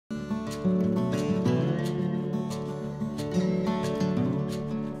Hey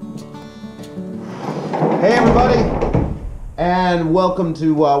everybody, and welcome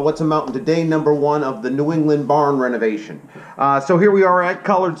to what's amounting to day number 1 of the New England barn renovation. So here we are at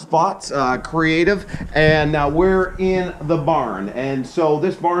Colored Spots Creative, and we're in the barn. And so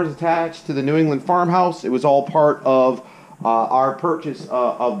this barn is attached to the New England farmhouse. It was all part of our purchase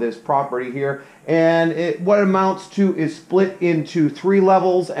of this property here. And what it amounts to is split into 3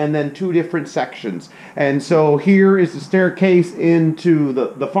 levels and then 2 different sections. And so here is the staircase into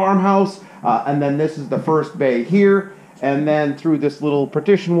the farmhouse. And then this is the first bay here, and then through this little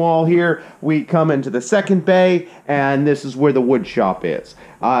partition wall here we come into the second bay, and this is where the wood shop is.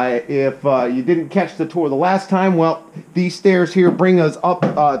 If you didn't catch the tour the last time, well, these stairs here bring us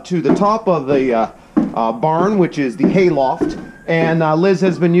up to the top of the barn, which is the hay loft, and Liz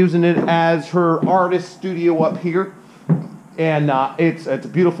has been using it as her artist studio up here, and it's a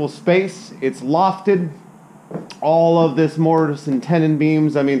beautiful space. It's lofted, all of this mortise and tenon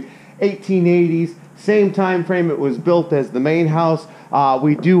beams. I mean, 1880s, same time frame it was built as the main house.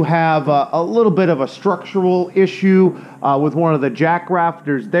 We do have a little bit of a structural issue with one of the jack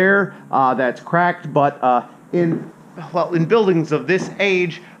rafters there that's cracked, but in buildings of this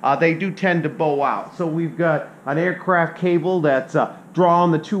age, they do tend to bow out. So we've got an aircraft cable that's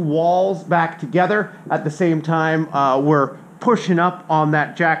drawing the 2 walls back together. At the same time, we're pushing up on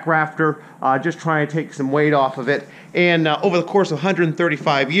that jack rafter, just trying to take some weight off of it. And over the course of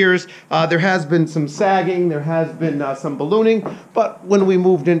 135 years, there has been some sagging, there has been some ballooning, but when we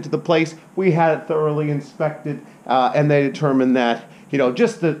moved into the place, we had it thoroughly inspected, and they determined that, you know,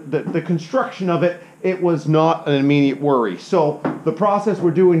 just the construction of it, it was not an immediate worry. So the process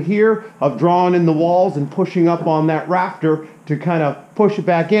we're doing here of drawing in the walls and pushing up on that rafter to kind of push it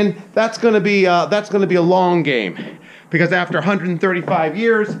back in, that's going to be a long game, because after 135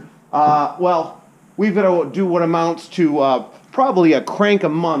 years, well, we've got to do what amounts to probably a crank a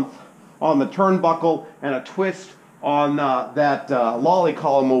month on the turnbuckle and a twist on that lolly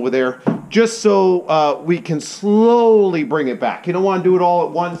column over there, just so we can slowly bring it back. You don't want to do it all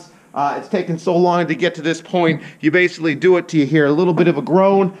at once. It's taken so long to get to this point. You basically do it till you hear a little bit of a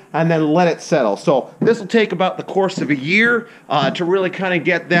groan and then let it settle. So this will take about the course of a year to really kind of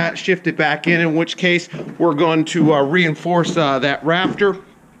get that shifted back in which case we're going to reinforce that rafter.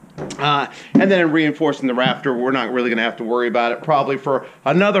 And then in reinforcing the rafter, we're not really going to have to worry about it probably for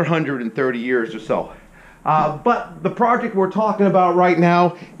another 130 years or so. But the project we're talking about right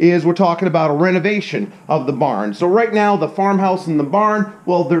now is we're talking about a renovation of the barn. So right now, the farmhouse and the barn,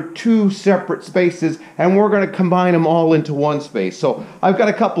 well, they're 2 separate spaces, and we're going to combine them all into one space. So I've got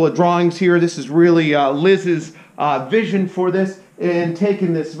a couple of drawings here. This is really Liz's vision for this, and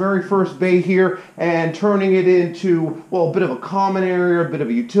taking this very first bay here and turning it into, well, a bit of a common area, a bit of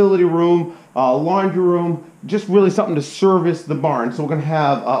a utility room, laundry room, just really something to service the barn. So we're going to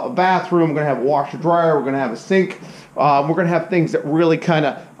have a bathroom, we're going to have a washer dryer, we're going to have a sink, we're going to have things that really kind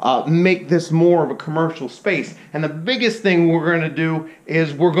of make this more of a commercial space. And the biggest thing we're going to do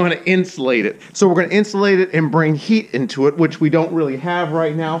is we're going to insulate it. So we're going to insulate it and bring heat into it, which we don't really have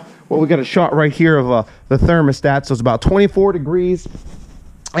right now. Well, we got a shot right here of the thermostat, so it's about 24 degrees,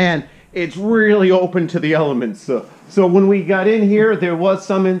 and it's really open to the elements. So when we got in here, there was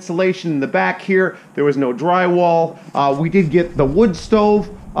some insulation in the back here. There was no drywall. We did get the wood stove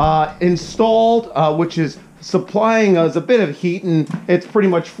installed, which is supplying us a bit of heat, and it's pretty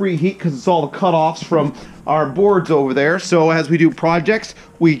much free heat because it's all the cutoffs from our boards over there. So as we do projects,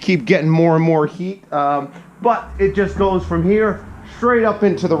 we keep getting more and more heat, but it just goes from here straight up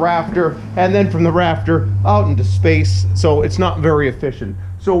into the rafter, and then from the rafter out into space, so it's not very efficient.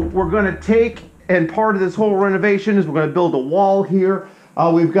 So we're going to take, and part of this whole renovation is we're going to build a wall here.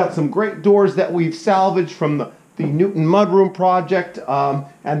 We've got some great doors that we've salvaged from the Newton Mudroom project,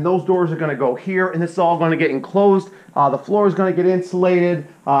 and those doors are going to go here, and this is all going to get enclosed. The floor is going to get insulated.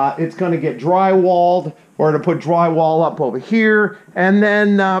 It's going to get drywalled. We're going to put drywall up over here, and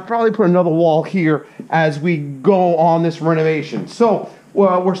then probably put another wall here as we go on this renovation. So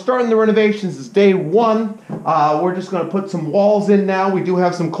we're starting the renovations. It's day 1. We're just going to put some walls in now. We do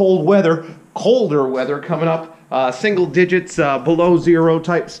have some colder weather coming up. Single digits, below 0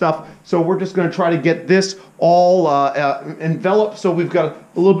 type stuff. So we're just going to try to get this all enveloped, so we've got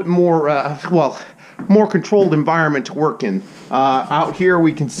a little bit more, more controlled environment to work in. Out here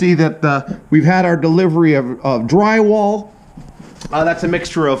we can see that we've had our delivery of drywall. That's a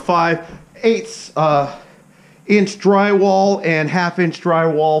mixture of 5/8 inch drywall and 1/2 inch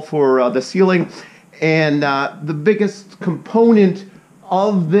drywall for the ceiling. And the biggest component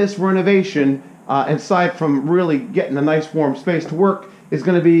of this renovation, aside from really getting a nice warm space to work, is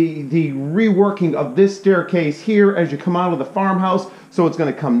going to be the reworking of this staircase here as you come out of the farmhouse. So it's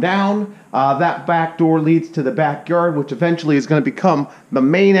going to come down. That back door leads to the backyard, which eventually is going to become the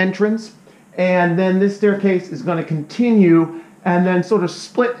main entrance. And then this staircase is going to continue and then sort of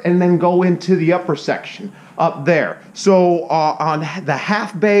split and then go into the upper section up there. So on the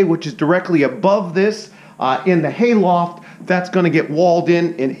half bay, which is directly above this, in the hayloft, that's going to get walled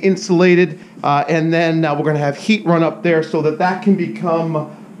in and insulated, and then we're going to have heat run up there so that that can become,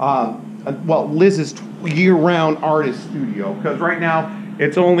 well, Liz's year-round artist studio, because right now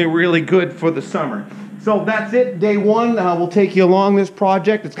it's only really good for the summer. So that's it, day one. We'll take you along this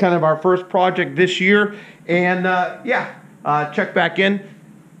project. It's kind of our first project this year, and yeah, check back in.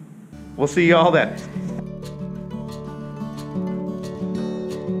 We'll see you all then.